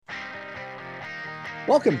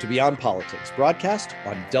Welcome to Beyond Politics, broadcast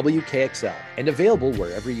on WKXL and available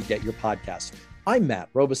wherever you get your podcasts. I'm Matt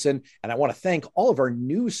Robeson, and I want to thank all of our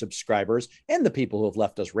new subscribers and the people who have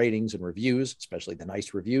left us ratings and reviews, especially the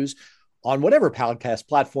nice reviews, on whatever podcast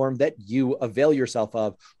platform that you avail yourself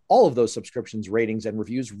of. All of those subscriptions, ratings, and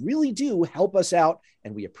reviews really do help us out,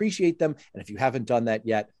 and we appreciate them. And if you haven't done that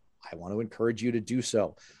yet, I want to encourage you to do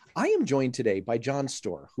so. I am joined today by John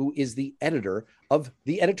Storr, who is the editor of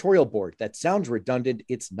the editorial board. That sounds redundant.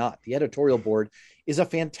 It's not. The editorial board is a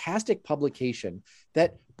fantastic publication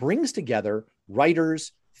that brings together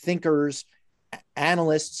writers, thinkers,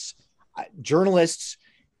 analysts, journalists,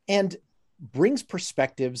 and brings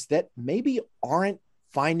perspectives that maybe aren't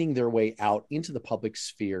finding their way out into the public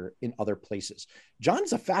sphere in other places.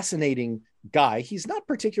 John's a fascinating guy. He's not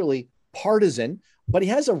particularly partisan, but he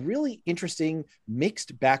has a really interesting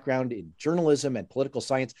mixed background in journalism and political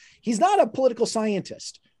science. He's not a political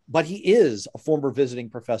scientist, but he is a former visiting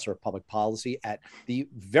professor of public policy at the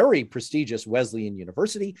very prestigious Wesleyan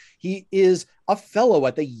University. He is a fellow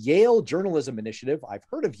at the Yale Journalism Initiative. I've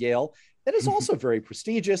heard of Yale. That is also very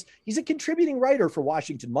prestigious. He's a contributing writer for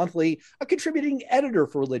Washington Monthly, a contributing editor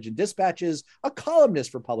for Religion Dispatches, a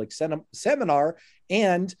columnist for Public Seminar,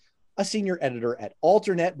 and a senior editor at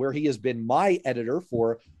Alternet, where he has been my editor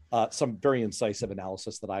for some very incisive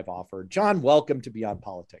analysis that I've offered. John, welcome to Beyond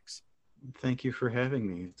Politics. Thank you for having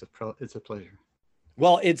me. It's a pleasure.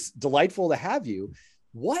 Well, it's delightful to have you.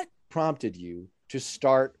 What prompted you to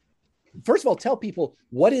start? First of all, tell people,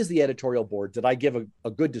 what is the editorial board? Did I give a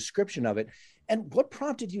good description of it? And what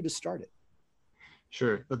prompted you to start it?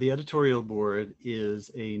 Sure. But the editorial board is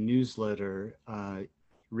a newsletter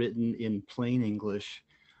written in plain English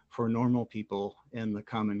for normal people and the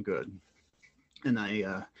common good. And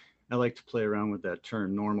I like to play around with that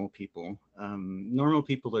term, normal people. Normal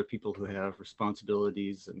people are people who have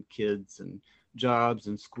responsibilities and kids and jobs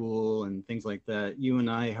and school and things like that. You and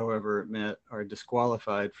I, however, Matt, are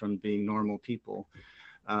disqualified from being normal people.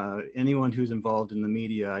 Anyone who's involved in the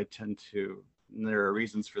media, I tend to, and there are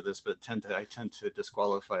reasons for this, but I tend to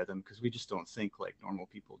disqualify them because we just don't think like normal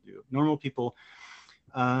people do. Normal people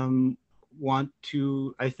want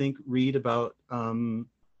to, I think, read about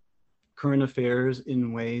current affairs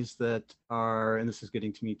in ways that are, and this is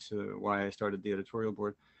getting to me to why I started the editorial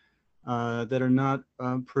board, that are not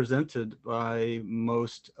presented by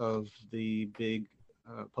most of the big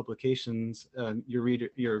publications.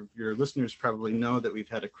 Your listeners probably know that we've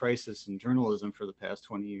had a crisis in journalism for the past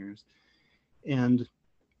 20 years. And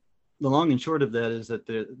the long and short of that is that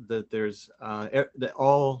that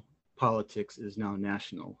all politics is now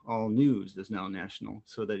national. All news is now national,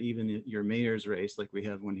 so that even your mayor's race, like we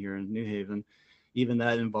have one here in New Haven, even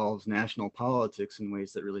that involves national politics in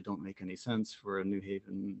ways that really don't make any sense for a New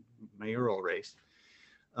Haven mayoral race.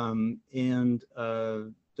 And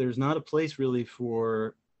there's not a place really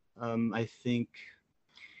for, I think,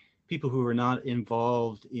 people who are not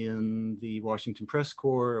involved in the Washington Press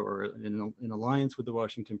Corps or in alliance with the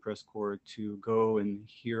Washington Press Corps to go and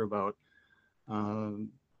hear about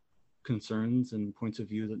concerns and points of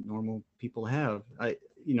view that normal people have. I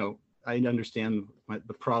understand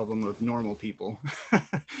the problem of normal people,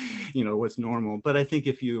 what's normal. But I think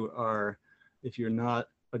if you're not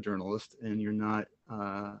a journalist and you're not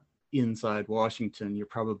inside Washington, you're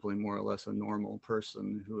probably more or less a normal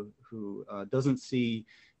person who doesn't see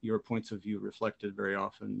your points of view reflected very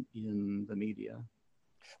often in the media.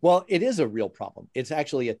 Well, it is a real problem. It's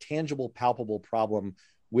actually a tangible, palpable problem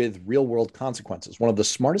with real world consequences. One of the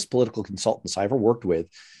smartest political consultants I ever worked with,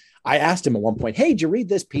 I asked him at one point, hey, did you read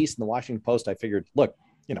this piece in the Washington Post? I figured, look,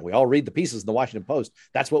 we all read the pieces in the Washington Post.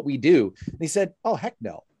 That's what we do. And he said, oh, heck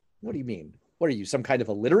no. What do you mean? What are you, some kind of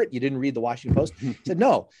illiterate? You didn't read the Washington Post? He said,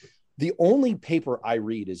 no, the only paper I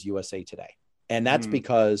read is USA Today. And that's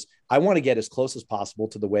because I want to get as close as possible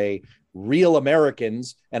to the way real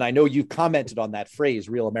Americans, and I know you've commented on that phrase,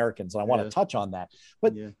 real Americans, and I want to touch on that,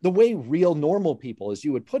 but the way real normal people, as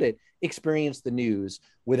you would put it, experience the news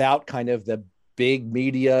without kind of the big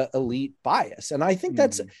media elite bias. And I think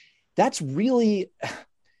that's really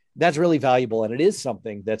valuable. And it is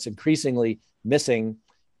something that's increasingly missing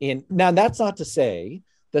in. Now, that's not to say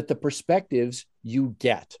that the perspectives you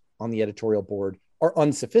get on the editorial board are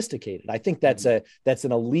unsophisticated. I think that's an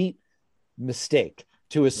elite mistake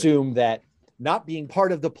to assume that not being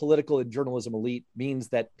part of the political and journalism elite means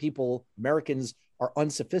that Americans are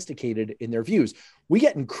unsophisticated in their views. We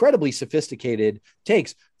get incredibly sophisticated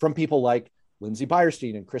takes from people like Lindsay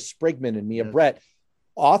Beierstein and Chris Sprigman and Mia Brett,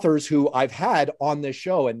 authors who I've had on this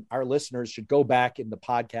show, and our listeners should go back in the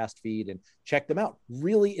podcast feed and check them out.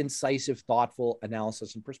 Really incisive, thoughtful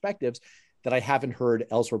analysis and perspectives that I haven't heard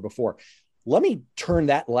elsewhere before. let me turn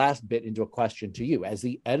that last bit into a question to you. As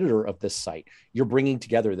the editor of this site, you're bringing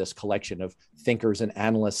together this collection of thinkers and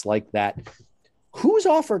analysts like that. Who's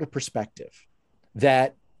offered a perspective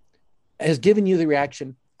that has given you the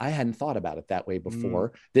reaction, I hadn't thought about it that way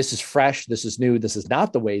before. This is fresh. This is new. This is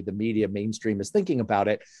not the way the media mainstream is thinking about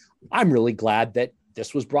it. I'm really glad that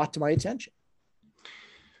this was brought to my attention.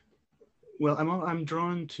 Well, I'm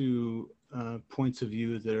drawn to points of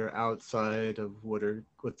view that are outside of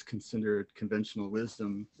what's considered conventional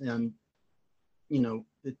wisdom. And, you know,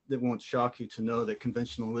 it won't shock you to know that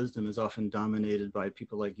conventional wisdom is often dominated by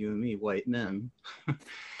people like you and me, white men.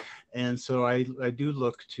 And so I do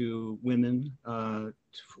look to women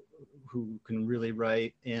who can really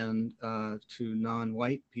write, and to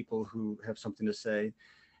non-white people who have something to say.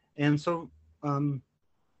 And so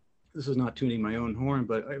this is not tuning my own horn,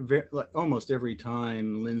 but almost every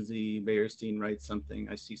time Lindsay Bayerstein writes something,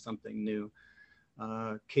 I see something new.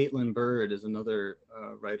 Caitlin Bird is another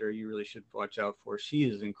writer you really should watch out for. She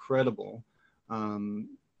is incredible.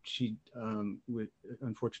 She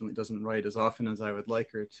unfortunately doesn't write as often as I would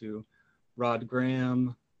like her to. Rod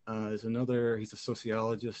Graham is another. He's a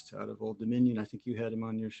sociologist out of Old Dominion. I think you had him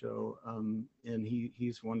on your show, and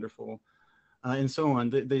he's wonderful. And so on.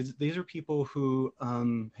 These are people who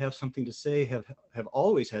have something to say, have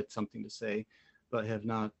always had something to say, but have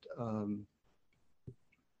not.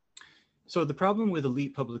 So the problem with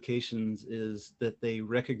elite publications is that they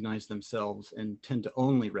recognize themselves and tend to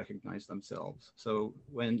only recognize themselves. So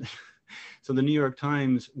so the New York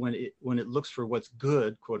Times, when it looks for what's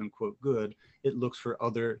good, quote unquote good, it looks for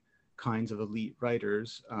other kinds of elite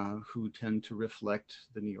writers who tend to reflect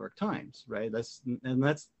the New York Times, right? This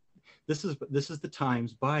is the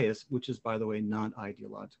Times bias, which is, by the way, not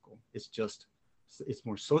ideological. It's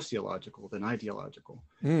more sociological than ideological.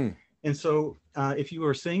 And so if you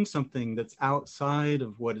are saying something that's outside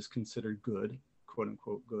of what is considered good, quote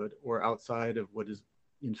unquote good, or outside of what is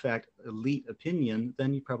in fact elite opinion,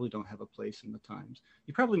 then you probably don't have a place in the Times.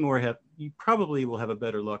 You probably will have a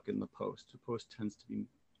better luck in the Post. The Post tends to be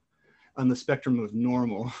on the spectrum of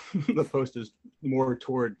normal. The Post is more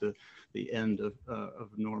toward the end of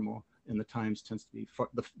normal, and the Times tends to be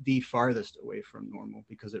the farthest away from normal,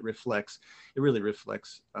 because it really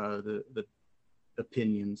reflects the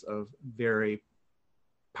opinions of very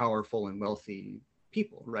powerful and wealthy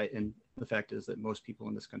people, right? And the fact is that most people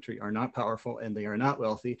in this country are not powerful, and they are not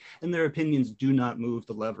wealthy, and their opinions do not move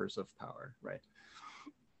the levers of power, right?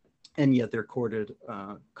 And yet they're courted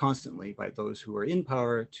constantly by those who are in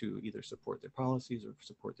power to either support their policies or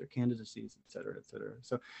support their candidacies, et cetera, et cetera.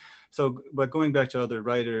 But going back to other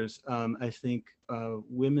writers, I think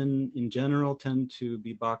women in general tend to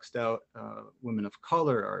be boxed out. Women of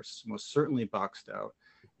color are most certainly boxed out.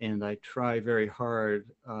 And I try very hard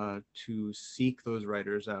to seek those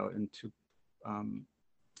writers out and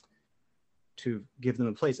to give them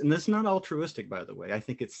a place. And that's not altruistic, by the way. I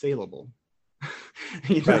think it's saleable.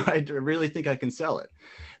 Right. I really think I can sell it,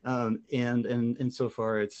 and so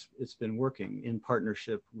far it's been working in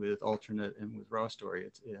partnership with Alternate and with Raw Story.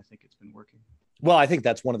 I think it's been working. Well, I think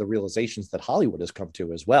that's one of the realizations that Hollywood has come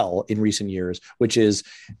to as well in recent years, which is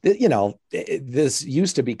that, this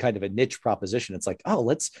used to be kind of a niche proposition. It's like, oh,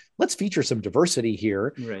 let's feature some diversity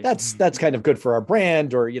here. Right. That's kind of good for our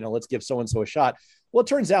brand, or let's give so and so a shot. Well, it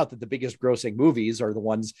turns out that the biggest grossing movies are the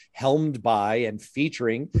ones helmed by and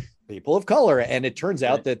featuring people of color. And it turns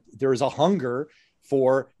out that there is a hunger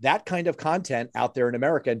for that kind of content out there in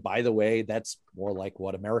America. And by the way, that's more like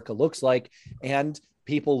what America looks like. And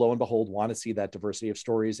people, lo and behold, want to see that diversity of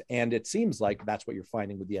stories. And it seems like that's what you're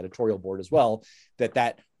finding with the editorial board as well,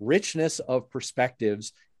 that richness of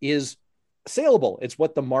perspectives is saleable. It's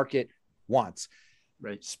what the market wants.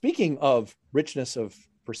 Right. Speaking of richness of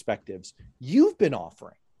perspectives, you've been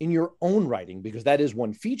offering in your own writing, because that is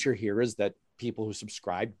one feature here, is that people who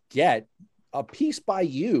subscribe get a piece by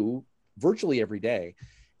you virtually every day.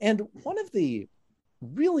 And one of the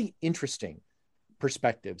really interesting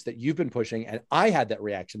perspectives that you've been pushing, and I had that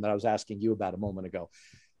reaction that I was asking you about a moment ago,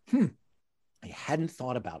 I hadn't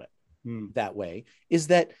thought about it that way, is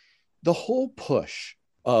that the whole push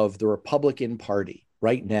of the Republican Party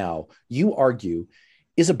right now, you argue,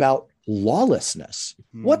 is about lawlessness.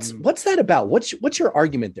 What's that about? What's your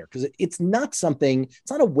argument there? Because it's not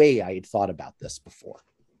a way I had thought about this before.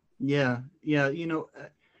 Yeah.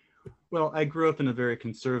 Well, I grew up in a very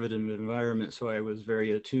conservative environment, so I was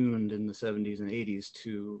very attuned in the 70s and 80s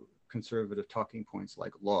to conservative talking points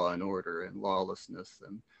like law and order and lawlessness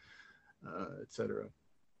and et cetera.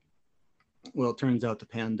 Well, it turns out the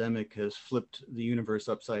pandemic has flipped the universe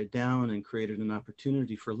upside down and created an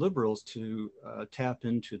opportunity for liberals to tap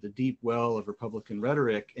into the deep well of Republican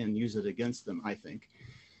rhetoric and use it against them, I think.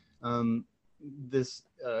 I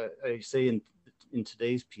say in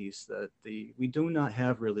today's piece that we do not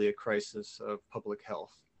have really a crisis of public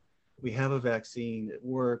health. We have a vaccine, it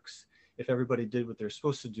works. If everybody did what they're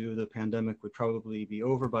supposed to do, the pandemic would probably be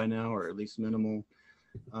over by now, or at least minimal.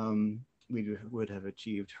 We would have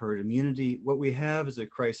achieved herd immunity. What we have is a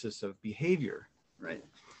crisis of behavior, right?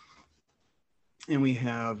 And we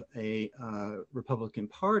have a Republican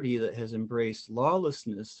Party that has embraced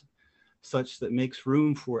lawlessness such that makes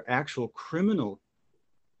room for actual criminal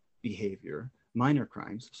behavior, minor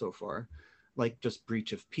crimes so far, like just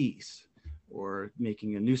breach of peace or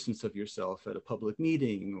making a nuisance of yourself at a public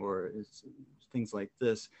meeting or things like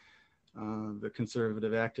this. The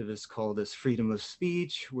conservative activists call this freedom of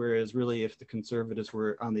speech, whereas really if the conservatives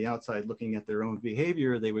were on the outside looking at their own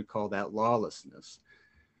behavior, they would call that lawlessness.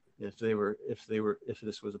 If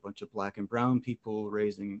this was a bunch of black and brown people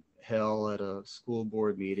raising hell at a school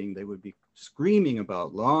board meeting, they would be screaming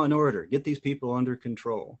about law and order, get these people under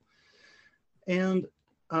control. And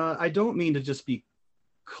I don't mean to just be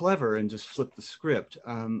clever and just flip the script.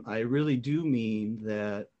 I really do mean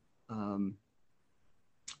that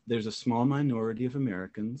there's a small minority of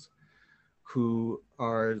Americans who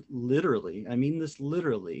are literally, I mean this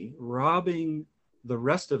literally, robbing the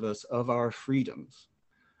rest of us of our freedoms.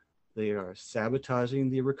 They are sabotaging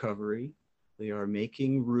the recovery. They are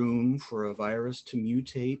making room for a virus to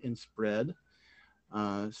mutate and spread,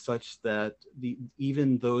 such that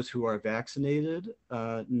even those who are vaccinated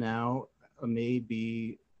now may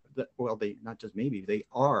be, not just maybe, they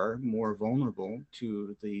are more vulnerable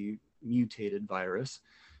to the mutated virus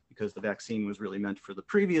because the vaccine was really meant for the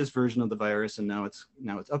previous version of the virus, and now it's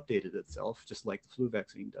updated itself, just like the flu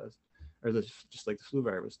vaccine does, or just like the flu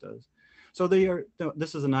virus does. So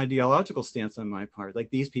this is an ideological stance on my part. Like,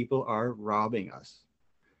 these people are robbing us.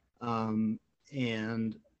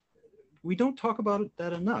 And we don't talk about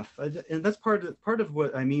that enough. And that's part of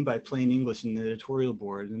what I mean by plain English in the editorial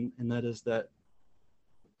board. And that is that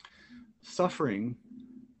suffering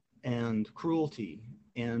and cruelty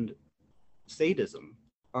and sadism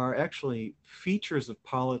are actually features of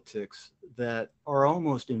politics that are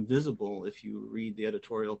almost invisible if you read the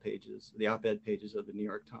editorial pages, the op-ed pages of the New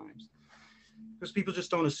York Times. Because people just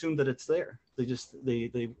don't assume that it's there.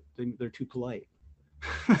 They're too polite.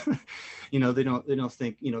 They don't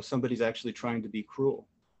think, somebody's actually trying to be cruel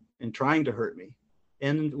and trying to hurt me.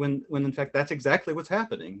 And when in fact, that's exactly what's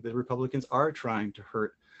happening. The Republicans are trying to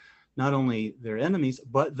hurt not only their enemies,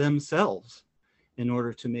 but themselves in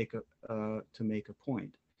order to make a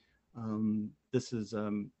point. This is,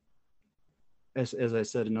 as I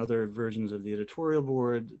said in other versions of the editorial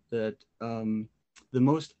board, that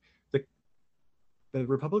the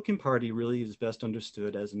Republican Party really is best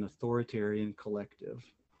understood as an authoritarian collective.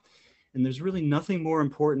 And there's really nothing more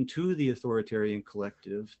important to the authoritarian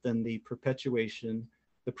collective than the preservation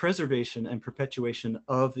and perpetuation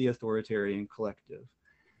of the authoritarian collective.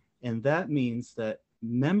 And that means that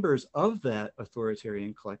members of that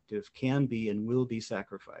authoritarian collective can be and will be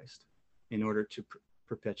sacrificed in order to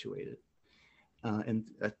perpetuate it. And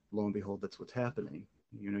lo and behold, that's what's happening.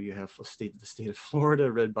 You have the state of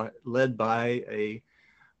Florida led by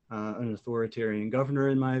an authoritarian governor,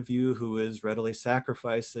 in my view, who is readily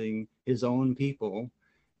sacrificing his own people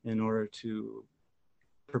in order to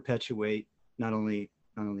perpetuate not only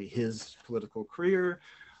his political career,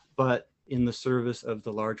 but in the service of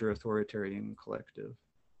the larger authoritarian collective.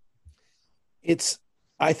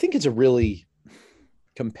 I think it's a really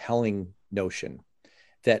compelling notion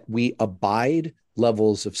that we abide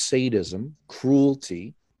levels of sadism,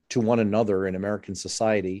 cruelty to one another in American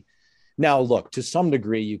society. Now, look, to some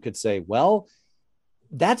degree, you could say, well,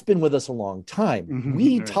 that's been with us a long time. Mm-hmm.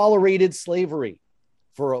 We tolerated slavery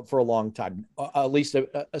for a long time, at least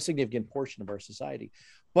a significant portion of our society.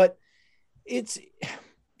 But it's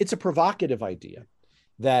a provocative idea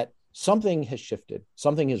that something has shifted,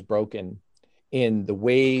 something has broken in the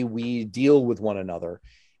way we deal with one another.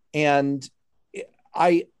 And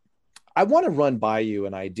I want to run by you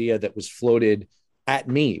an idea that was floated at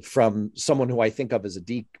me from someone who I think of as a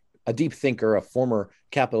deep thinker, a former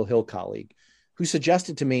Capitol Hill colleague, who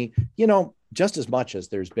suggested to me, just as much as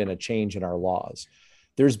there's been a change in our laws,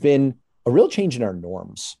 there's been a real change in our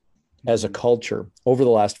norms as a culture over the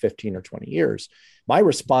last 15 or 20 years. My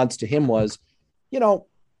response to him was,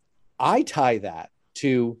 I tie that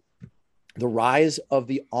to the rise of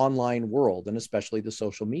the online world, and especially the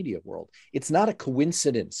social media world. It's not a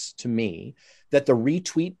coincidence to me that the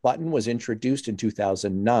retweet button was introduced in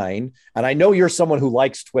 2009. And I know you're someone who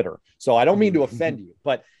likes Twitter, so I don't mean to offend you,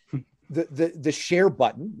 but the share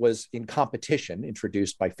button was in competition,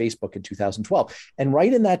 introduced by Facebook in 2012. And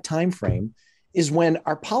right in that time frame is when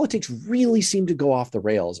our politics really seemed to go off the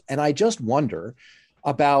rails. And I just wonder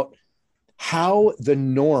about how the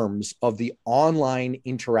norms of the online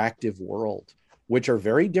interactive world, which are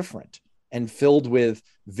very different and filled with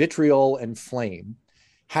vitriol and flame,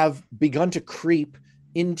 have begun to creep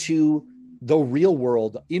into the real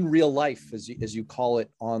world, in real life, as you call it,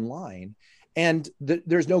 online. And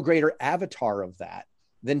there's no greater avatar of that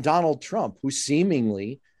than Donald Trump, who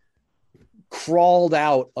seemingly crawled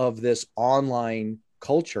out of this online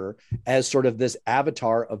culture as sort of this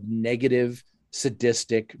avatar of negative,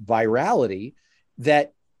 sadistic virality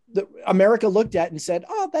that America looked at and said,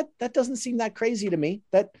 "Oh, that doesn't seem that crazy to me.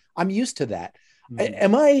 That I'm used to that."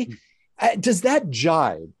 Does that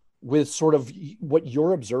jive with sort of what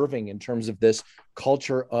you're observing in terms of this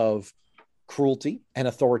culture of cruelty and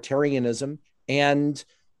authoritarianism and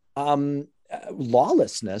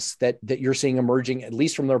lawlessness that you're seeing emerging, at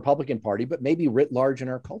least from the Republican Party, but maybe writ large in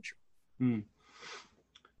our culture?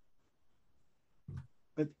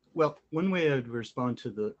 Well, one way I'd respond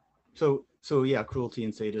to so yeah, cruelty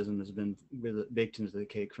and sadism has been baked into the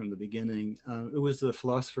cake from the beginning. It was the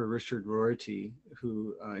philosopher Richard Rorty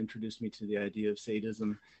who introduced me to the idea of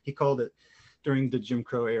sadism. He called it, during the Jim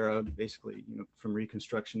Crow era, basically, from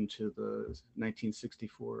Reconstruction to the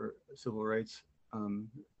 1964 Civil Rights, or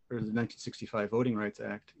the 1965 Voting Rights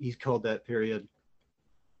Act, he called that period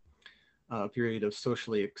a period of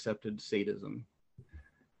socially accepted sadism.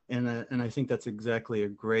 And I think that's exactly a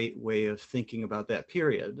great way of thinking about that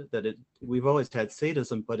period, that we've always had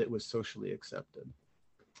sadism, but it was socially accepted,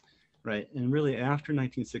 right? And really after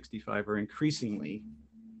 1965, or increasingly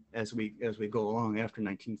as we go along after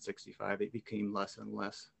 1965, it became less and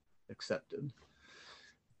less accepted.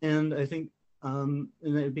 And I think, and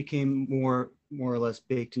it became more or less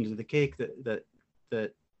baked into the cake that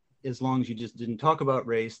as long as you just didn't talk about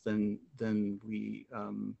race, then we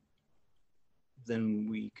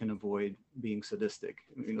can avoid being sadistic.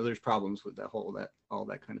 There's problems with all that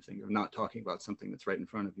kind of thing, of not talking about something that's right in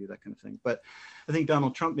front of you, that kind of thing. But I think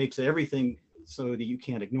Donald Trump makes everything so that you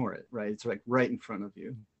can't ignore it, right? It's like right in front of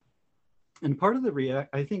you. And part of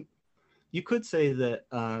I think you could say that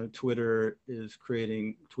Twitter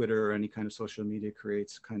or any kind of social media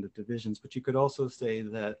creates kind of divisions, but you could also say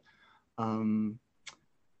that, I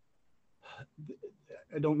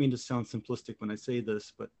don't mean to sound simplistic when I say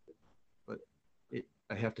this, but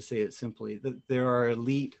I have to say it simply, that there are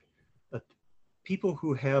people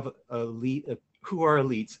who have who are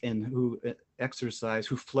elites and who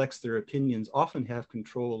who flex their opinions, often have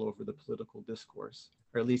control over the political discourse,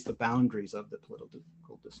 or at least the boundaries of the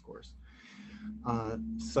political discourse,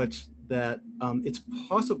 such that it's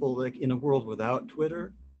possible, like in a world without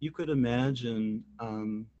Twitter, you could imagine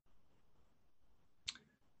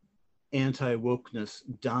anti-wokeness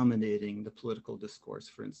dominating the political discourse,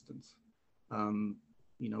 for instance.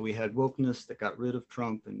 We had wokeness that got rid of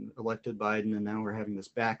Trump and elected Biden, and now we're having this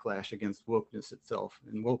backlash against wokeness itself.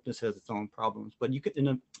 And wokeness has its own problems. But you could, in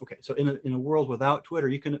a world without Twitter,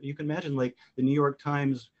 you can imagine like the New York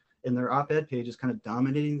Times and their op-ed pages kind of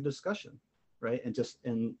dominating the discussion, right?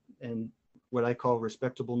 And what I call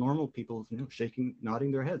respectable, normal people,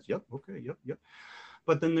 nodding their heads. Yep, okay, yep.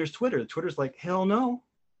 But then there's Twitter. Twitter's like, hell no,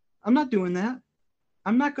 I'm not doing that.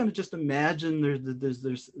 I'm not going to just imagine there's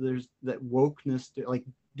that wokeness, like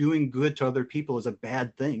doing good to other people is a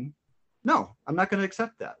bad thing. No, I'm not going to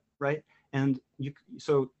accept that, right? And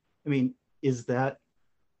is that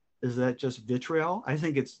just vitriol? I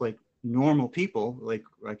think it's like normal people, like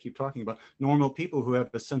I keep talking about, normal people who have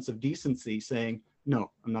a sense of decency saying, no,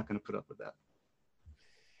 I'm not going to put up with that.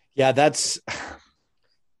 Yeah, that's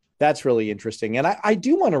really interesting. And I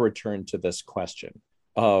do want to return to this question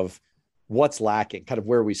of what's lacking, kind of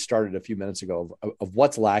where we started a few minutes ago, of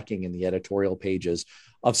what's lacking in the editorial pages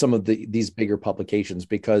of some of these bigger publications,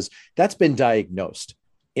 because that's been diagnosed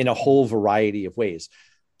in a whole variety of ways.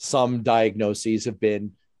 Some diagnoses have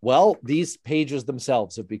been, well, these pages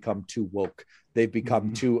themselves have become too woke. They've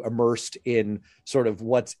become too immersed in sort of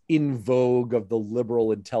what's in vogue of the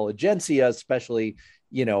liberal intelligentsia, especially,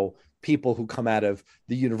 people who come out of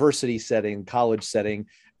the university setting, college setting.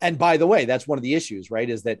 And by the way, that's one of the issues, right?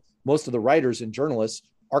 Is that most of the writers and journalists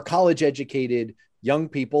are college educated young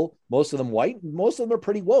people, most of them white, most of them are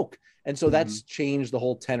pretty woke. And so that's changed the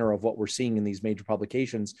whole tenor of what we're seeing in these major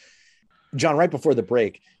publications. John, right before the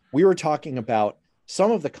break, we were talking about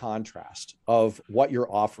some of the contrast of what you're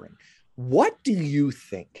offering. What do you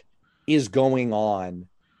think is going on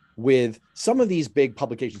with some of these big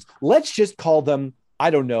publications? Let's just call them, I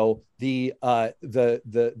don't know, the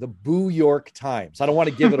Boo York Times. I don't want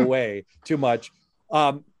to give it away too much.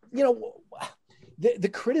 You know, the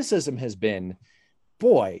criticism has been,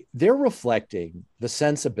 boy, they're reflecting the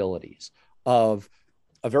sensibilities of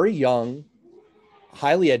a very young,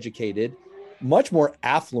 highly educated, much more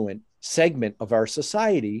affluent segment of our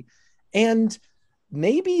society. And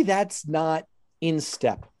maybe that's not in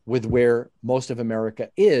step with where most of America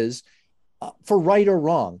is, for right or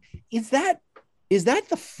wrong. Is that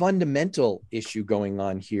the fundamental issue going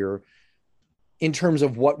on here in terms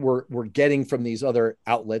of what we're getting from these other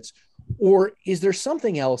outlets, or is there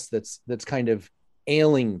something else that's kind of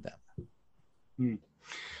ailing them?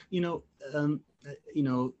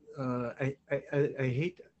 I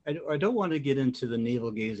hate. I don't want to get into the navel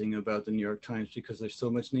gazing about the New York Times, because there's so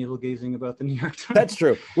much navel gazing about the New York Times. That's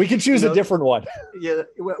true. We can choose a different one. Yeah.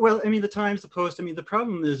 Well, I mean, the Times, the Post. I mean, the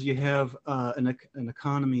problem is you have an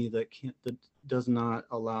economy that does not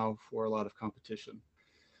allow for a lot of competition.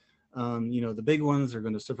 The big ones are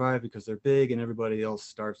going to survive because they're big, and everybody else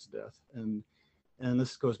starves to death. And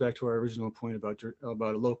this goes back to our original point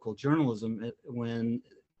about local journalism.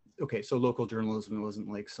 So local journalism wasn't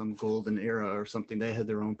like some golden era or something. They had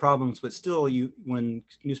their own problems, but still, when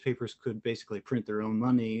newspapers could basically print their own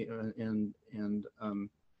money and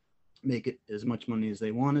make it as much money as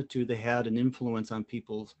they wanted to, they had an influence on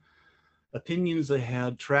people's opinions. They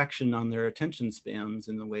had traction on their attention spans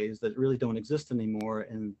in the ways that really don't exist anymore,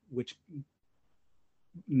 and which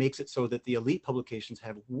makes it so that the elite publications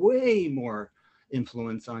have way more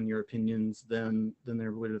influence on your opinions than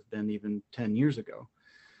there would have been even 10 years ago.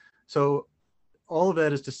 So all of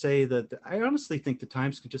that is to say that I honestly think the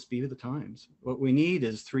Times could just be the Times. What we need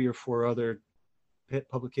is 3 or 4 other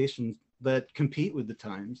publications that compete with the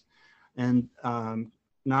Times, and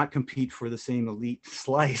not compete for the same elite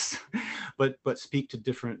slice, but speak to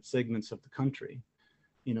different segments of the country.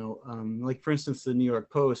 Like for instance, the New York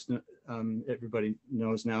Post, everybody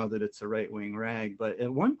knows now that it's a right-wing rag, but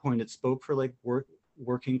at one point it spoke for like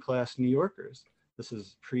working class New Yorkers. This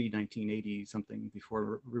is pre-1980 something,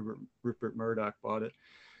 before Rupert Murdoch bought it.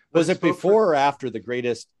 Was it before or after the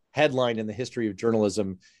greatest headline in the history of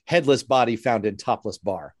journalism, headless body found in topless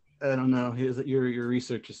bar? I don't know. Your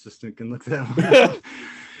research assistant can look that one.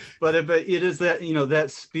 But it is that,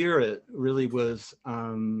 that spirit really was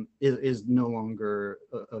is no longer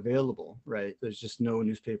available, right? There's just no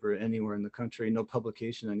newspaper anywhere in the country, no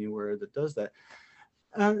publication anywhere that does that.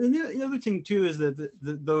 And the other thing too is that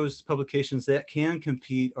those publications that can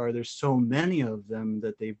compete there's so many of them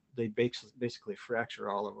that they basically fracture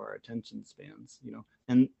all of our attention spans,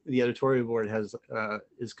 and the editorial board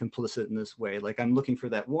is complicit in this way. Like, I'm looking for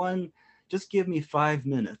that one, just give me 5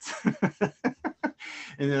 minutes.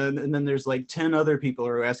 and then there's like 10 other people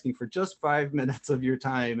who are asking for just 5 minutes of your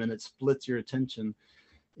time, and it splits your attention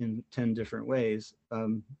in 10 different ways.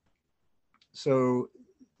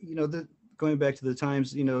 Going back to the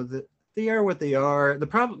Times, that they are what they are.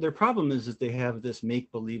 Their problem is that they have this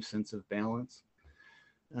make-believe sense of balance.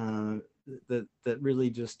 That really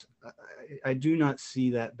just, I do not see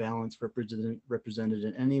that balance represented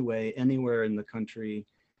in any way anywhere in the country.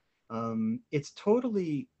 It's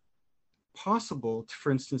totally possible,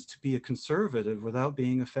 for instance, to be a conservative without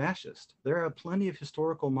being a fascist. There are plenty of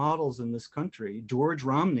historical models in this country, George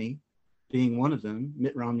Romney being one of them,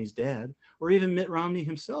 Mitt Romney's dad, or even Mitt Romney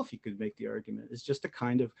himself, you could make the argument, is just a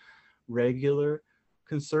kind of regular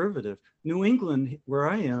conservative. New England, where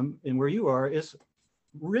I am and where you are, is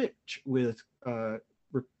rich with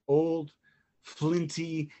old,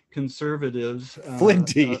 flinty conservatives.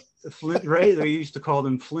 Flinty. Right? They used to call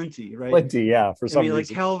them flinty, right? Flinty, yeah, for some reason. Like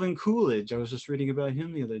Calvin Coolidge, I was just reading about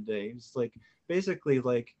him the other day. It's like basically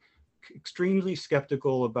like extremely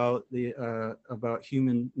skeptical about about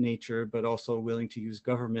human nature, but also willing to use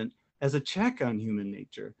government as a check on human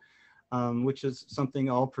nature, which is something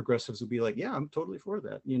all progressives would be like, yeah, I'm totally for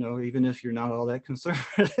that, even if you're not all that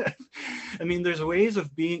conservative. I mean, there's ways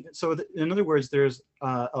of being, in other words, there's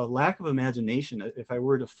a lack of imagination. If I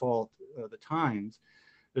were to fault the Times,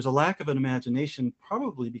 there's a lack of an imagination,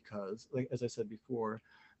 probably because, like, as I said before,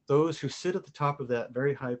 those who sit at the top of that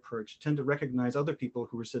very high perch tend to recognize other people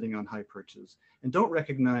who are sitting on high perches, and don't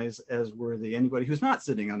recognize as worthy anybody who's not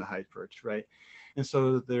sitting on a high perch, right? And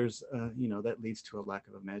so there's, that leads to a lack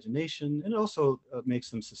of imagination, and it also makes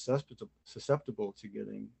them susceptible to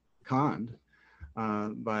getting conned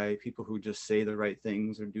by people who just say the right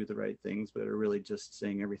things or do the right things, but are really just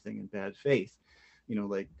saying everything in bad faith.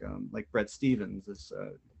 Like Bret Stephens,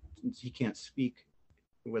 he can't speak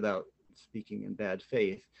without speaking in bad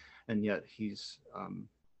faith, and yet he's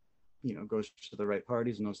goes to the right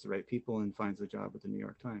parties, knows the right people, and finds a job at the New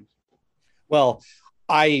York Times. Well,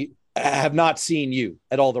 I have not seen you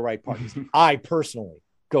at all the right parties. I personally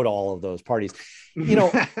go to all of those parties.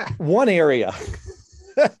 One area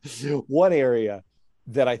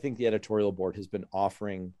that I think the editorial board has been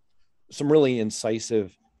offering some really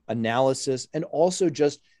incisive analysis and also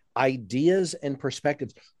just ideas and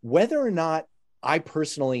perspectives. Whether or not I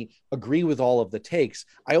personally agree with all of the takes,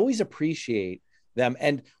 I always appreciate them.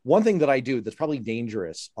 And one thing that I do that's probably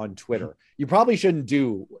dangerous on Twitter, you probably shouldn't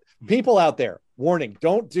do, people out there, warning,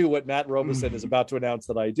 don't do what Matt Robeson is about to announce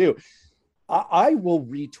that I do. I will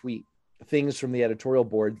retweet things from the editorial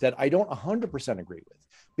board that I don't 100% agree with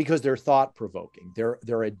because they're thought provoking.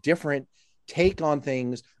 They're a different take on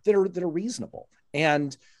things that are reasonable.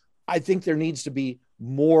 And I think there needs to be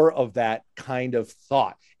more of that kind of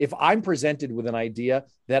thought. If I'm presented with an idea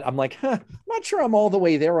that I'm like, I'm not sure I'm all the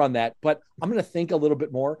way there on that, but I'm going to think a little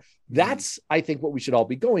bit more. That's, I think, what we should all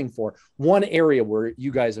be going for. One area where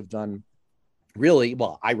you guys have done really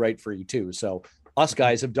well, I write for you too, so us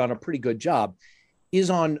guys have done a pretty good job, is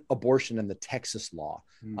on abortion and the Texas law.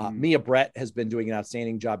 Mia Brett has been doing an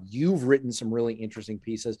outstanding job. You've written some really interesting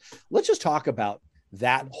pieces. Let's just talk about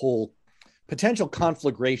that whole potential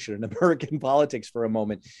conflagration in American politics for a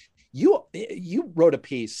moment. You wrote a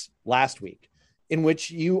piece last week in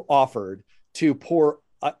which you offered to pour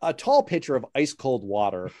a tall pitcher of ice cold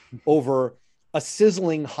water over a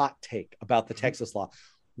sizzling hot take about the Texas law.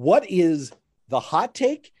 What is the hot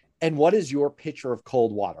take and what is your pitcher of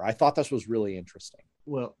cold water? I thought this was really interesting.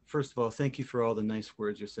 Well, first of all, thank you for all the nice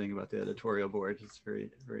words you're saying about the editorial board. It's very,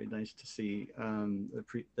 very nice to see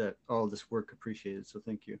that all this work appreciated. So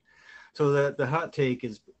thank you. So the hot take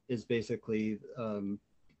is basically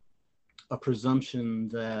a presumption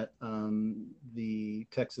that the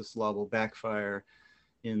Texas law will backfire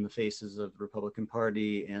in the faces of the Republican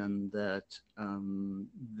Party, and that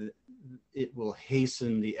it will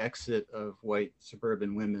hasten the exit of white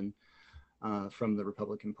suburban women from the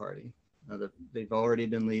Republican Party. They've already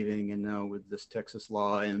been leaving, and now with this Texas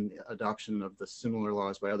law and adoption of the similar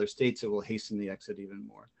laws by other states, it will hasten the exit even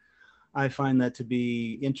more. I find that to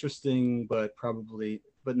be interesting, but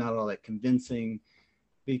not all that convincing,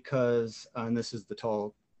 because, and this is the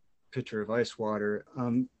tall pitcher of ice water,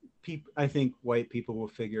 I think white people will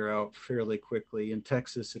figure out fairly quickly in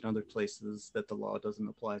Texas and other places that the law doesn't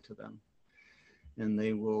apply to them. And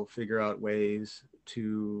they will figure out ways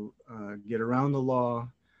to get around the law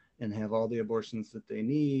and have all the abortions that they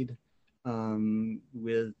need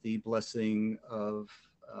with the blessing of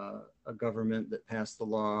a government that passed the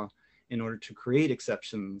law in order to create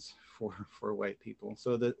exceptions for white people,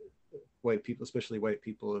 so that white people, especially white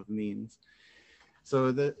people of means.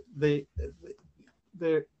 So that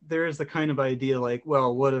there is the kind of idea like,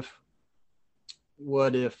 well, what if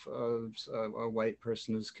a white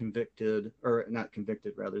person is convicted, or not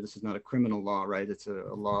convicted, rather, this is not a criminal law, right? It's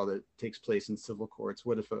a law that takes place in civil courts.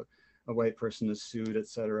 What if a white person is sued, et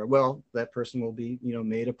cetera? Well, that person will be,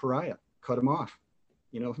 made a pariah, cut him off,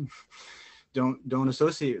 don't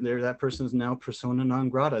associate there. That person is now persona non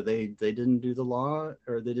grata. They didn't do the law,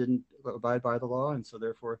 or they didn't abide by the law. And so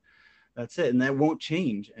therefore that's it. And that won't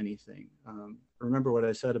change anything. Remember what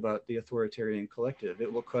I said about the authoritarian collective.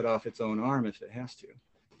 It will cut off its own arm if it has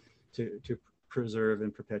to preserve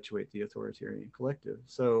and perpetuate the authoritarian collective.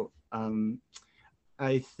 So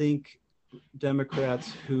I think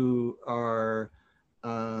Democrats who are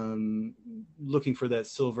looking for that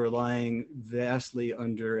silver lining vastly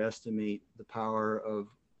underestimate the power of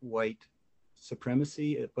white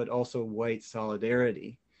supremacy, but also white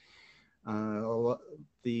solidarity.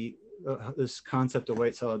 This concept of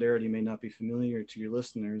white solidarity may not be familiar to your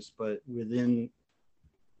listeners, but within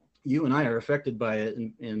you and I are affected by it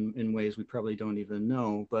in ways we probably don't even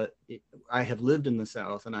know. But I have lived in the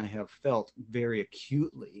South, and I have felt very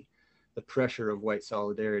acutely the pressure of white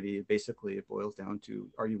solidarity. Basically, it boils down to,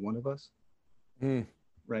 are you one of us?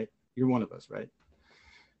 Right? You're one of us, right?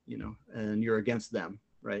 And you're against them,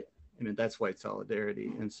 right? I mean, that's white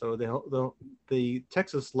solidarity. And so the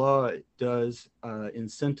Texas law does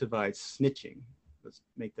incentivize snitching. Let's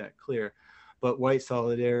make that clear. But white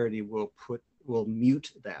solidarity will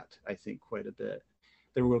mute that, I think, quite a bit.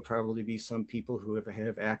 There will probably be some people who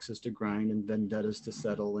have axes to grind and vendettas to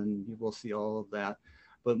settle, and you will see all of that.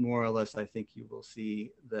 But more or less, I think you will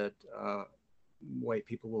see that white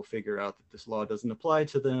people will figure out that this law doesn't apply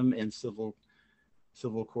to them, and civil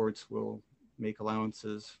courts will make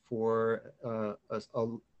allowances for a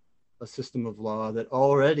system of law that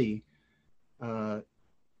already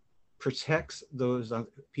protects those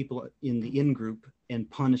people in the in group and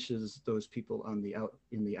punishes those people on the out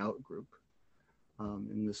in the out group.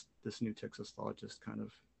 And this new Texas law just kind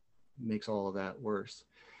of makes all of that worse.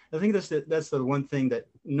 I think that's the one thing that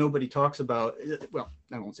nobody talks about. Well,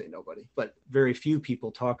 I won't say nobody, but very few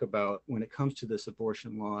people talk about when it comes to this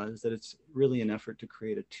abortion law, is that it's really an effort to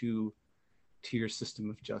create a two-tier system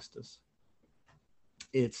of justice.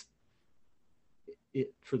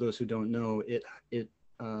 For those who don't know, it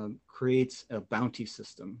creates a bounty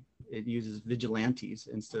system. It uses vigilantes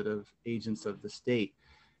instead of agents of the state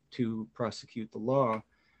to prosecute the law,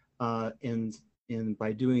 and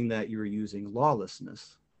by doing that, you're using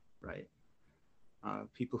lawlessness. Right.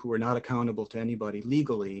 People who are not accountable to anybody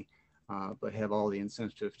legally, but have all the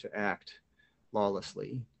incentive to act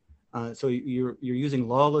lawlessly. So you're using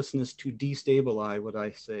lawlessness to destabilize, what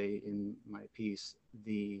I say in my piece,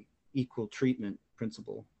 the equal treatment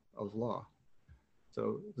principle of law.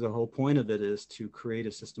 So the whole point of it is to create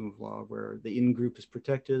a system of law where the in-group is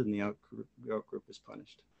protected and the out-group is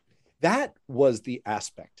punished. That was the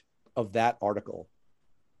aspect of that article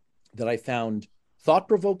that I found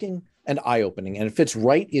thought-provoking and eye-opening. And it fits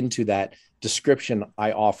right into that description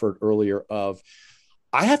I offered earlier of,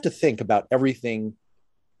 I have to think about everything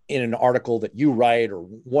in an article that you write or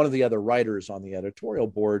one of the other writers on the editorial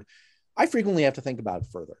board. I frequently have to think about it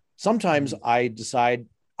further. Sometimes I decide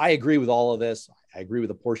I agree with all of this. I agree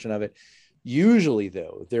with a portion of it. Usually,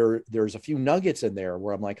 though, there's a few nuggets in there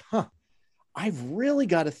where I'm like, I've really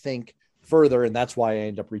got to think further. And that's why I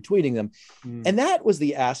end up retweeting them. And that was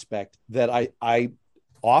the aspect that I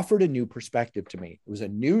offered a new perspective to me. It was a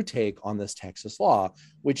new take on this Texas law,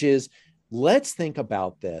 which is, let's think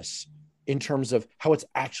about this in terms of how it's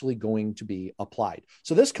actually going to be applied.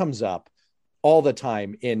 So this comes up all the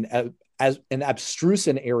time as an abstruse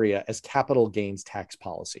an area as capital gains tax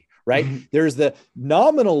policy, right? Mm-hmm. There's the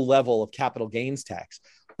nominal level of capital gains tax,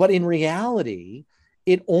 but in reality,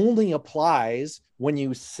 it only applies when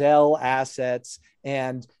you sell assets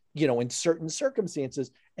and, in certain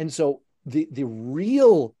circumstances. And so the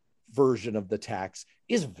real version of the tax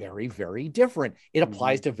is very, very different. It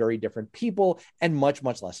applies to very different people and much,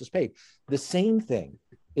 much less is paid. The same thing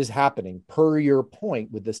is happening per your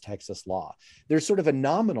point with this Texas law. There's sort of a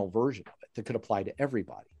nominal version of it that could apply to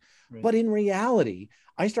everybody. Right. But in reality,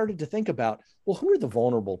 I started to think about, well, who are the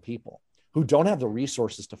vulnerable people who don't have the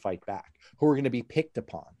resources to fight back, who are going to be picked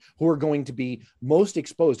upon, who are going to be most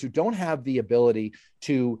exposed, who don't have the ability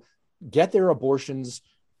to get their abortions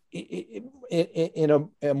in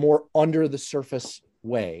a more under the surface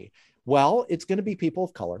way? Well, it's going to be people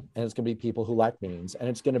of color, and it's going to be people who lack means, and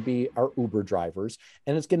it's going to be our Uber drivers,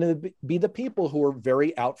 and it's going to be the people who are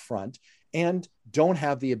very out front and don't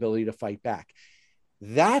have the ability to fight back.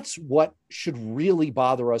 That's what should really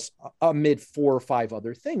bother us amid 4 or 5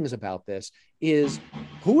 other things about this is,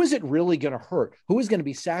 who is it really going to hurt? Who is going to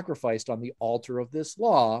be sacrificed on the altar of this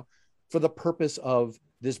law for the purpose of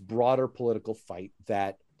this broader political fight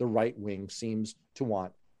that the right wing seems to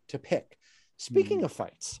want to pick? Speaking of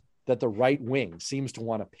fights that the right wing seems to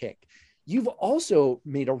want to pick, you've also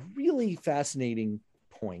made a really fascinating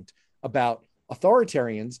point about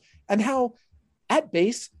authoritarians and how at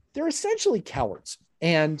base they're essentially cowards.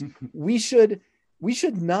 And we should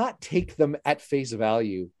not take them at face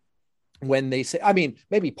value when they say, I mean,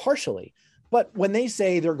 maybe partially, but when they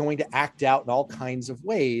say they're going to act out in all kinds of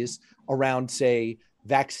ways around, say,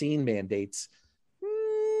 vaccine mandates,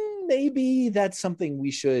 maybe that's something we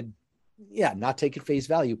should, not take at face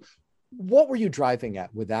value. What were you driving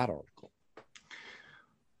at with that article?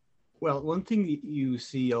 Well, one thing you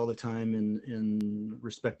see all the time in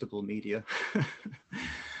respectable media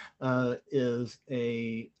is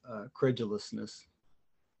a credulousness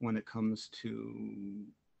when it comes to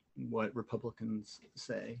what Republicans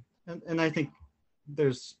say. And I think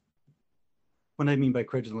what I mean by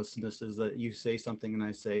credulousness is that you say something and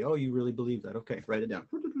I say, oh, you really believe that? Okay, write it down.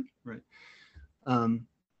 Right.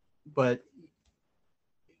 But,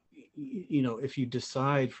 if you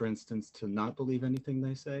decide, for instance, to not believe anything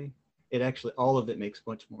they say, it actually, all of it makes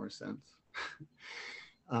much more sense.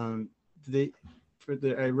 I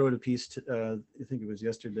wrote a piece, I think it was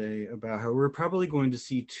yesterday, about how we're probably going to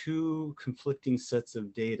see 2 conflicting sets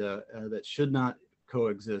of data that should not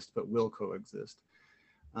coexist, but will coexist.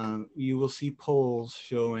 You will see polls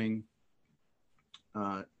showing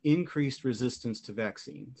increased resistance to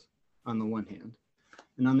vaccines on the one hand.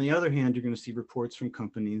 And on the other hand, you're going to see reports from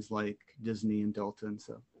companies like Disney and Delta and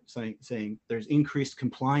so saying there's increased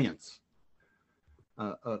compliance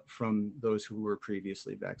from those who were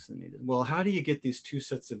previously vaccinated. Well, how do you get these 2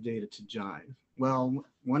 sets of data to jive? Well,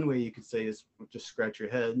 one way you could say is just scratch your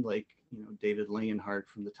head, like, David Leonhardt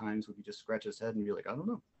from the Times would just scratch his head and be like, I don't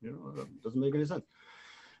know, it doesn't make any sense.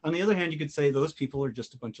 On the other hand, you could say those people are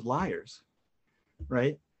just a bunch of liars,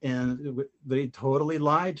 right? And they totally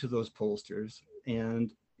lied to those pollsters.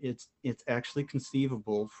 And it's actually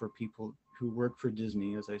conceivable for people who work for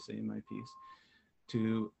Disney, as I say in my piece,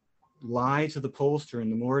 to lie to the pollster in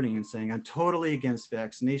the morning and saying, I'm totally against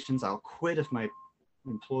vaccinations. I'll quit if my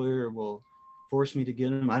employer will force me to get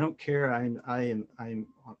them. I don't care. I'm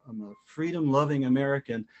a freedom-loving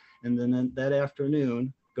American. And then that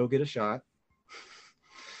afternoon, go get a shot.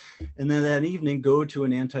 And then that evening, go to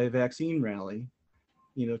an anti-vaccine rally,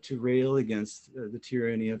 to rail against the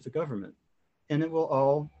tyranny of the government. And it will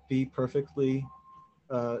all be perfectly,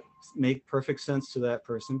 make perfect sense to that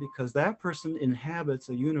person, because that person inhabits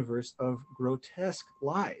a universe of grotesque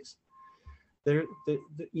lies.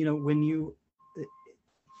 When you,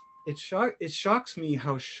 it shocks me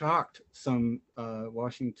how shocked some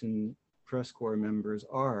Washington Press Corps members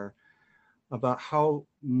are about how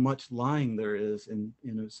much lying there is in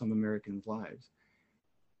some Americans' lives.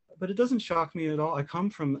 But it doesn't shock me at all.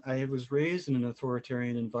 I was raised in an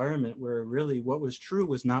authoritarian environment where really what was true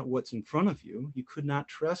was not what's in front of you. You could not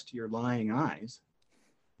trust your lying eyes.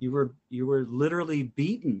 You were literally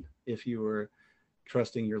beaten if you were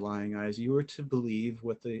trusting your lying eyes. You were to believe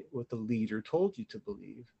what the leader told you to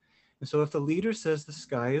believe. And so if the leader says the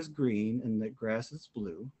sky is green and the grass is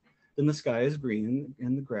blue, then the sky is green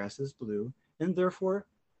and the grass is blue, and therefore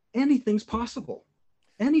anything's possible.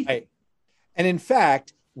 Anything. Right. And in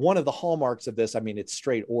fact, one of the hallmarks of this, I mean, it's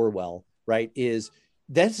straight Orwell, right, is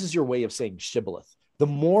this is your way of saying shibboleth. The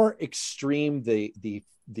more extreme the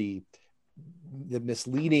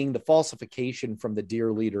misleading, the falsification from the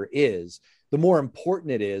dear leader is, the more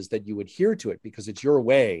important it is that you adhere to it, because it's your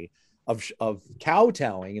way of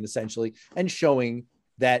kowtowing and essentially and showing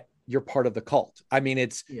that you're part of the cult. I mean,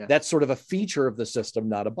 that's sort of a feature of the system,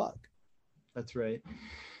 not a bug. That's right.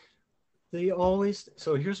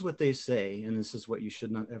 So here's what they say, and this is what you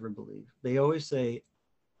should not ever believe. They always say,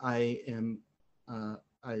 I am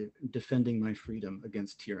defending my freedom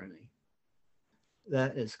against tyranny.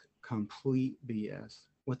 That is complete BS.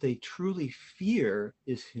 What they truly fear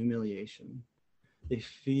is humiliation. They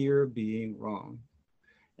fear being wrong.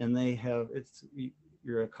 And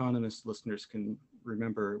your economist listeners can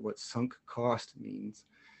remember what sunk cost means.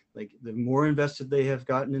 Like, the more invested they have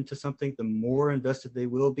gotten into something, the more invested they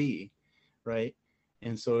will be. Right?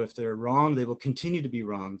 And so if they're wrong, they will continue to be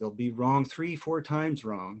wrong. They'll be wrong 3-4 times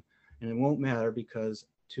wrong, and it won't matter, because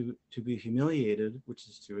to be humiliated, which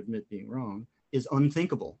is to admit being wrong, is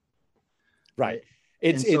unthinkable. Right.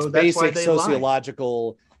 It's basic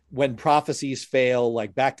sociological. When prophecies fail,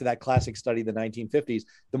 like back to that classic study, the 1950s,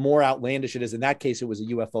 the more outlandish it is. In that case, it was a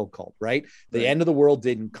UFO cult, right? The end of the world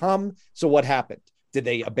didn't come. So what happened? Did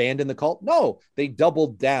they abandon the cult? No, they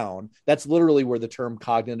doubled down. That's literally where the term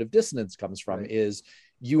cognitive dissonance comes from, is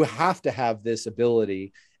you have to have this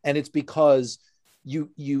ability. And it's because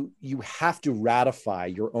you have to ratify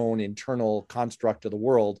your own internal construct of the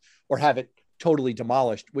world or have it totally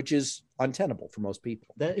demolished, which is untenable for most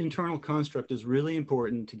people. That internal construct is really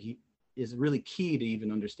important is really key to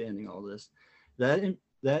even understanding all this. That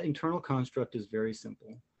internal construct is very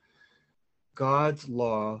simple. God's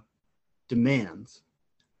law demands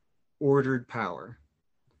ordered power.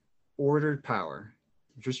 Ordered power.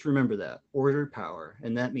 Just remember that. Ordered power.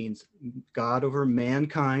 And that means God over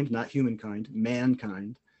mankind, not humankind,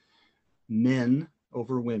 mankind. Men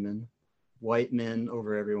over women. White men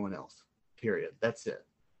over everyone else. Period. That's it.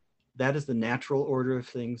 That is the natural order of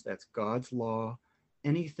things. That's God's law.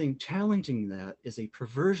 Anything challenging that is a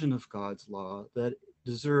perversion of God's law that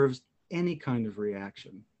deserves any kind of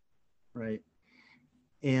reaction, right?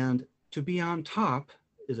 And to be on top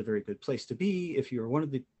is a very good place to be if you're one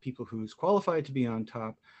of the people who's qualified to be on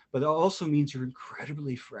top, but it also means you're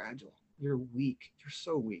incredibly fragile. You're weak. You're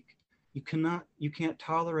so weak. You can't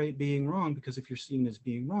tolerate being wrong, because if you're seen as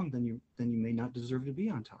being wrong, then you may not deserve to be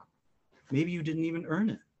on top. Maybe you didn't even earn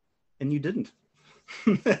it, and you didn't.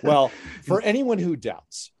 Well, for anyone who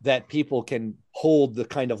doubts that people can hold the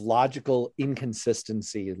kind of logical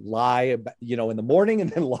inconsistency, lie, in the morning and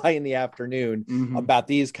then lie in the afternoon about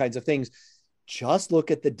these kinds of things, just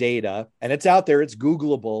look at the data, and it's out there, it's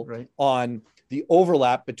Googleable, on the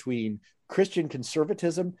overlap between Christian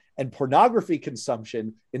conservatism and pornography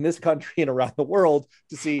consumption in this country and around the world,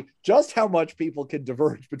 to see just how much people can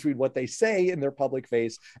diverge between what they say in their public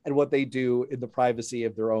face and what they do in the privacy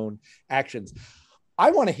of their own actions.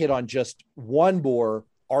 I want to hit on just one more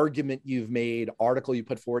argument you've made, article you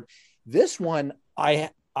put forward. This one, I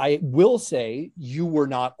will say you were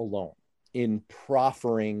not alone in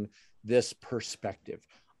proffering this perspective.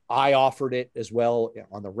 I offered it as well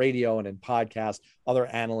on the radio and in podcasts. Other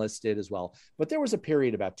analysts did as well. But there was a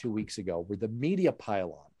period about 2 weeks ago where the media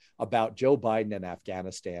pylon about Joe Biden and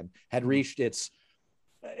Afghanistan had reached its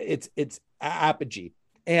apogee.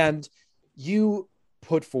 And you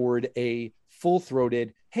put forward a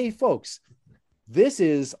full-throated, hey, folks, this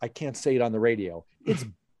is, I can't say it on the radio, it's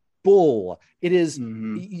bull. It is,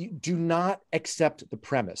 you do not accept the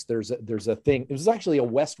premise. There's a thing, it was actually a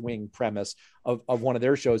West Wing premise of one of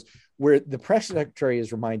their shows where the press secretary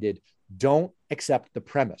is reminded, don't accept the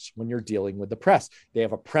premise when you're dealing with the press. They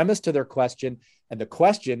have a premise to their question. And the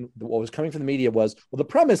question, what was coming from the media was, well, the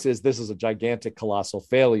premise is this is a gigantic, colossal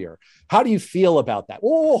failure. How do you feel about that?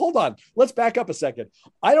 Whoa, hold on. Let's back up a second.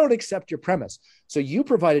 I don't accept your premise. So you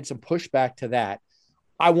provided some pushback to that.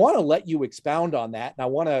 I want to let you expound on that. And I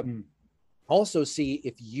want to also see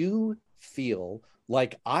if you feel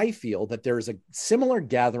like I feel that there's a similar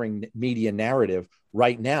gathering media narrative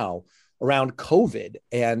right now around COVID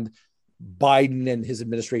and Biden and his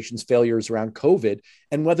administration's failures around COVID,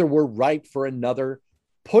 and whether we're ripe for another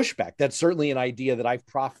pushback. That's certainly an idea that I've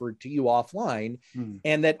proffered to you offline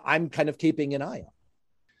and that I'm kind of keeping an eye on.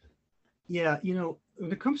 Yeah,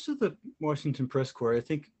 when it comes to the Washington Press Corps, I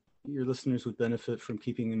think your listeners would benefit from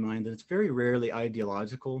keeping in mind that it's very rarely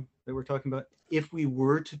ideological that we're talking about. If we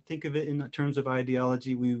were to think of it in terms of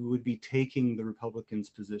ideology, we would be taking the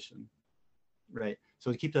Republicans' position, right?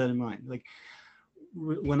 So keep that in mind. Like,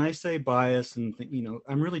 when I say bias and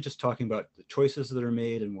I'm really just talking about the choices that are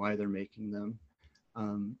made and why they're making them.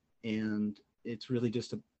 And it's really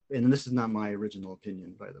just and this is not my original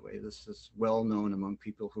opinion, by the way. This is well known among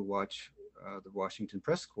people who watch the Washington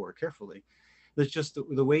Press Corps carefully. That's just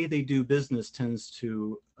the way they do business tends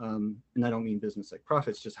to, and I don't mean business like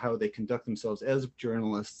profits, just how they conduct themselves as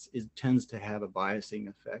journalists, it tends to have a biasing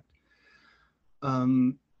effect.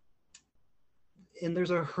 And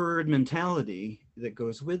there's a herd mentality that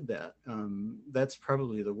goes with that. That's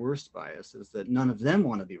probably the worst bias, is that none of them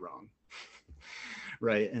want to be wrong,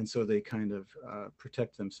 right? And so they kind of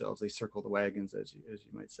protect themselves. They circle the wagons, as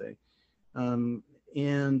you might say.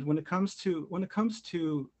 And when it comes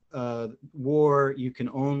to war, you can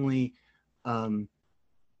only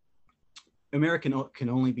America can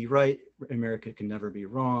only be right. America can never be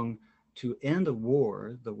wrong. To end a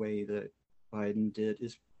war the way that Biden did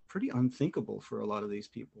is pretty unthinkable for a lot of these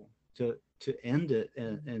people. To end it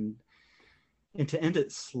and to end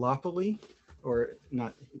it sloppily, or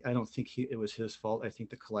not. I don't think it was his fault. I think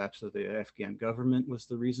the collapse of the Afghan government was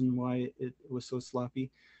the reason why it was so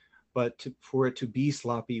sloppy. But for it to be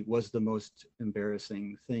sloppy was the most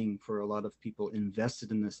embarrassing thing for a lot of people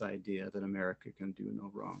invested in this idea that America can do no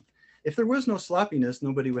wrong. If there was no sloppiness,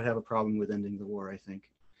 nobody would have a problem with ending the war, I think.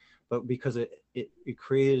 But because it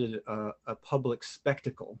created a public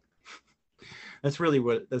spectacle, that's really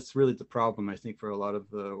the problem, I think, for a lot of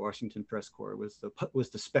the Washington Press Corps was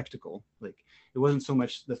the spectacle. Like, it wasn't so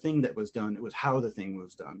much the thing that was done, it was how the thing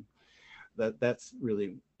was done. That's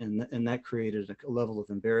really, and that created a level of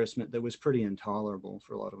embarrassment that was pretty intolerable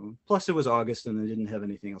for a lot of them. Plus, it was August and they didn't have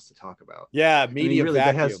anything else to talk about. Yeah, media really,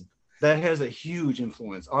 vacuum. That has a huge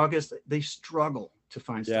influence. August, they struggle to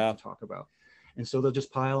find stuff to talk about. And so they'll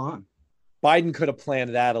just pile on. Biden could have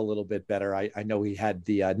planned that a little bit better. I know he had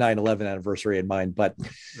the 9/11 anniversary in mind, but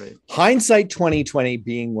right. Hindsight 2020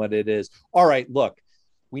 being what it is. All right, look,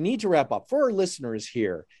 we need to wrap up. For our listeners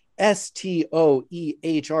here,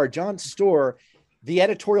 STOEHR, John Stoehr, the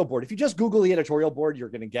editorial board. If you just Google the editorial board, you're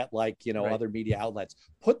going to get right. Other media outlets.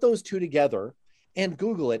 Put those two together and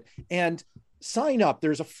Google it and sign up.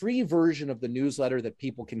 There's a free version of the newsletter that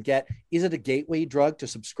people can get. Is it a gateway drug to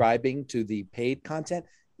subscribing to the paid content?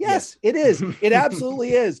 Yes, it is. It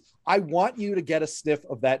absolutely is. I want you to get a sniff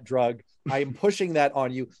of that drug. I am pushing that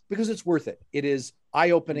on you because it's worth it. It is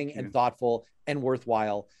eye-opening and thoughtful and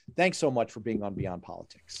worthwhile. Thanks so much for being on Beyond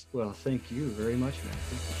Politics. Well, thank you very much,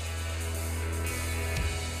 man.